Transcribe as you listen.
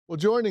Well,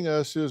 joining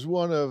us is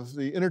one of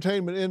the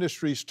entertainment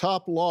industry's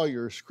top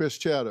lawyers, Chris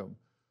Chatham,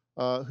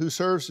 who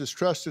serves as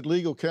trusted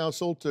legal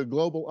counsel to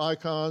global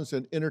icons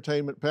and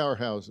entertainment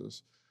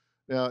powerhouses.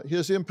 Now,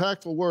 his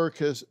impactful work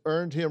has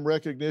earned him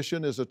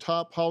recognition as a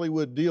top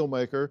Hollywood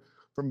dealmaker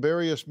from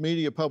various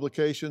media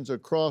publications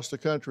across the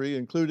country,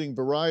 including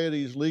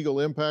Variety's Legal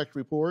Impact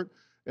Report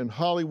and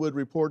Hollywood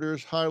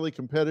Reporter's Highly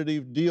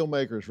Competitive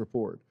Dealmakers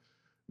Report.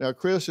 Now,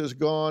 Chris has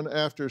gone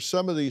after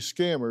some of these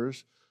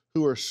scammers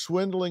who are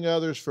swindling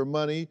others for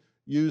money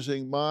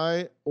using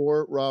my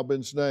or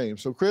Robin's name.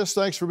 So, Chris,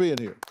 thanks for being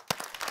here.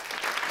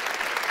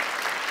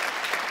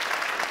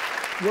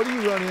 What do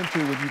you run into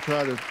when you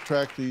try to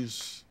track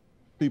these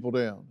people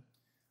down?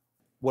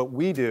 What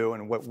we do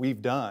and what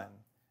we've done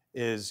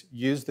is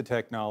use the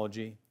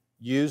technology,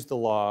 use the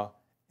law,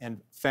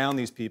 and found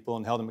these people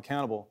and held them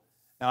accountable.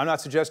 Now, I'm not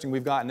suggesting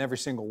we've gotten every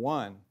single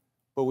one,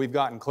 but we've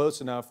gotten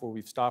close enough where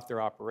we've stopped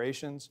their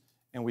operations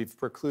and we've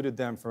precluded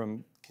them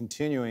from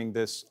continuing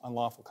this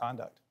unlawful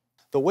conduct.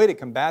 The way to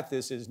combat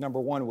this is, number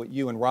one, what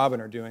you and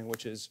Robin are doing,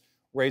 which is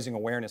raising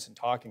awareness and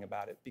talking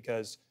about it,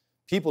 because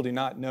people do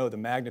not know the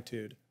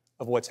magnitude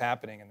of what's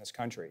happening in this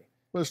country.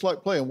 Well, it's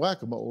like playing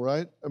whack-a-mole,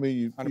 right? I mean,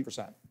 you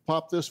 100%.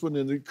 Pop this one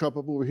and they come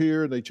up over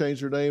here and they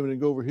change their name and then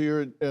go over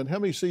here. And how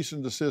many cease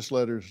and desist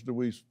letters do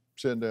we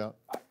send out?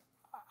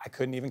 I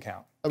couldn't even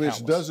count. I mean,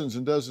 Countless. it's dozens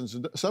and dozens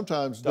and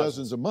sometimes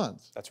dozens a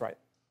month. That's right.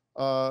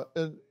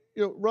 And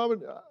you know,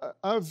 Robin,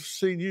 I've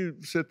seen you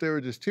sit there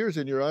with just tears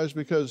in your eyes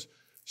because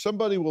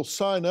somebody will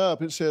sign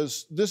up. It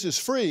says, this is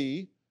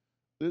free.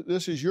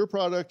 This is your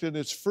product and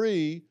it's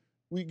free.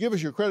 Give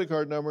us your credit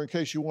card number in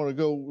case you want to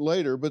go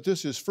later, but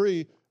this is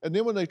free. And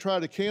then when they try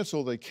to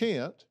cancel, they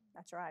can't.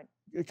 That's right.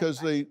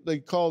 Because That's right. they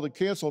call the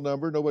cancel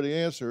number, nobody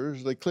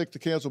answers. They click the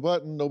cancel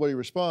button, nobody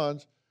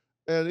responds.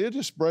 And it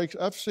just breaks.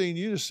 I've seen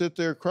you just sit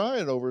there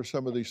crying over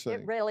some of these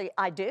things. It really,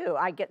 I do.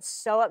 I get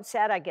so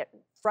upset. I get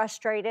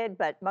frustrated,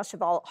 but most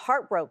of all,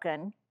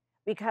 heartbroken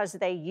because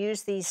they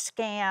use these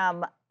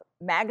scam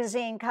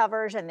magazine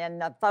covers and then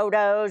the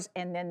photos,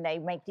 and then they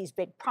make these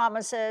big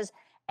promises.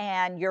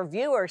 And your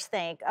viewers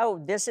think,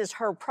 oh, this is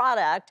her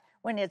product,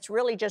 when it's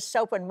really just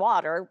soap and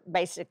water,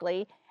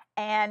 basically.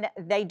 And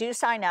they do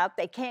sign up.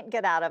 They can't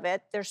get out of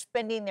it. They're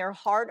spending their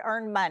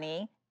hard-earned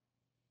money.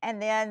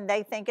 And then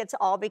they think it's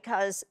all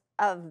because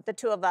of the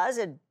two of us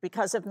and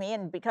because of me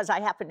and because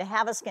I happen to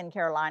have a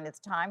skincare line at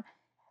the time.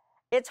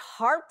 It's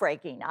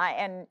heartbreaking.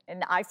 And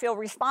I feel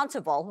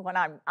responsible when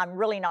I'm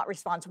really not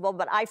responsible,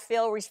 but I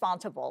feel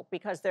responsible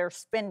because they're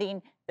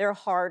spending their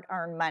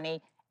hard-earned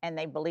money and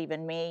they believe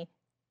in me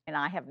and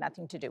I have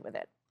nothing to do with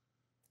it.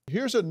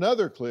 Here's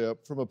another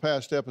clip from a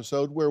past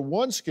episode where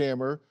one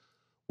scammer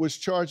was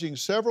charging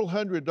several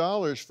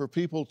 $100s for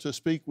people to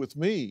speak with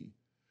me.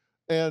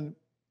 And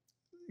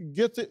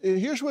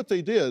here's what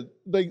they did.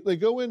 They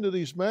go into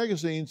these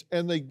magazines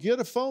and they get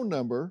a phone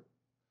number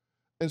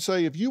and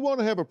say, if you want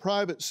to have a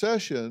private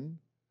session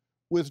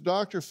with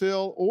Dr.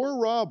 Phil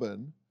or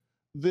Robin,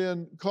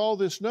 then call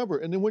this number.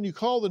 And then when you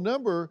call the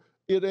number,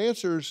 it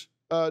answers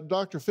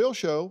Dr. Phil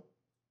Show.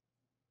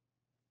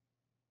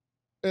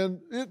 And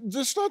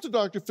it's not the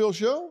Dr. Phil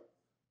Show.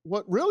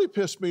 What really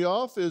pissed me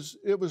off is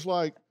it was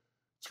like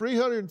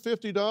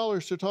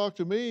 $350 to talk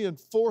to me and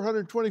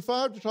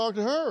 $425 to talk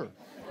to her.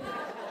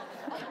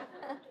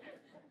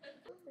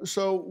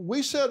 So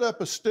we set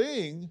up a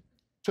sting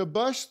to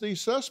bust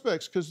these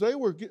suspects because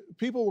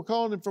people were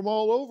calling them from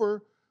all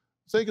over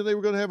thinking they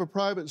were going to have a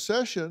private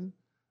session.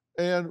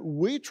 And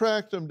we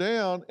tracked them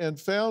down and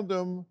found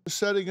them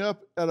setting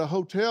up at a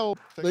hotel.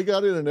 They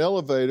got in an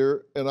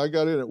elevator and I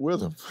got in it with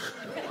them.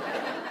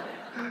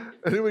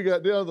 And then we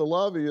got down to the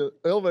lobby,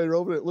 elevator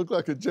opened, it looked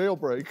like a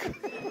jailbreak.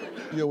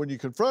 You know, when you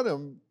confront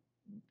them,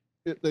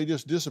 they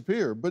just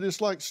disappear. But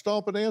it's like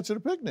stomping ants at a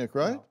picnic,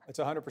 right? No, it's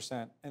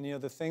 100%. And you know,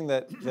 the thing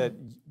that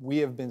we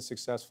have been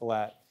successful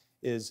at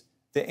is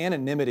the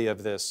anonymity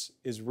of this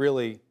is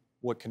really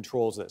what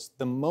controls this.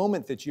 The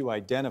moment that you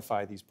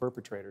identify these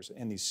perpetrators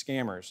and these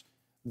scammers,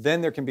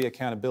 then there can be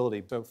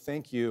accountability. So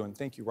thank you, and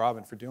thank you,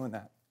 Robin, for doing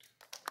that.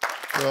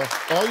 Well,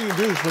 all you can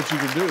do is what you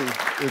can do.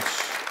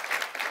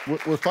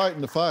 We're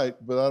fighting the fight,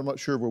 but I'm not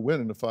sure we're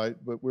winning the fight,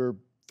 but we're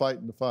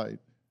fighting the fight.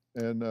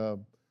 And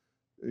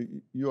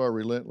you are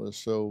relentless,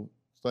 so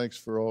thanks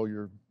for all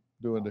you're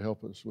doing to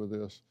help us with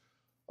this.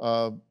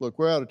 Look,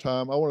 we're out of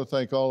time. I want to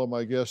thank all of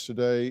my guests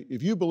today.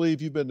 If you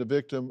believe you've been the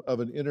victim of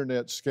an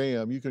internet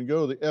scam, you can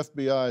go to the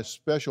FBI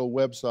special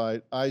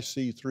website,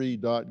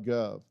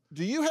 ic3.gov.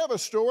 Do you have a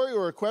story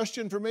or a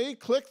question for me?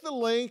 Click the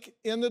link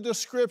in the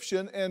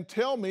description and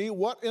tell me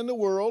what in the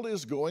world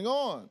is going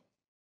on.